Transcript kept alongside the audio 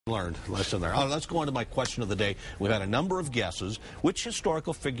Learned lesson there. Let's go on to my question of the day. We've had a number of guesses. Which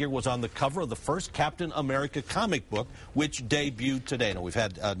historical figure was on the cover of the first Captain America comic book, which debuted today? Now, we've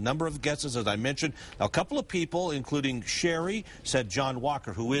had a number of guesses, as I mentioned. Now, a couple of people, including Sherry, said John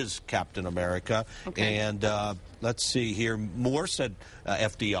Walker, who is Captain America. Okay. And let's see here. Moore said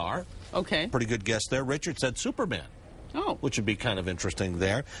FDR. Okay. Pretty good guess there. Richard said Superman. Oh. Which would be kind of interesting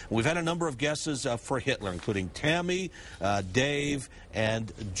there. We've had a number of guesses for Hitler, including Tammy, Dave, and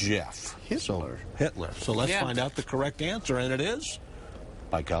Jeff. Hitler. So let's find out the correct answer, and it is,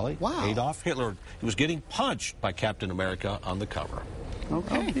 by golly, wow, Adolf Hitler. He was getting punched by Captain America on the cover.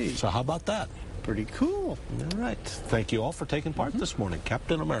 Okay. So how about that? Pretty cool. All right. Thank you all for taking part this morning.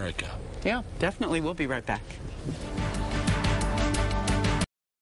 Captain America. Yeah, definitely. We'll be right back.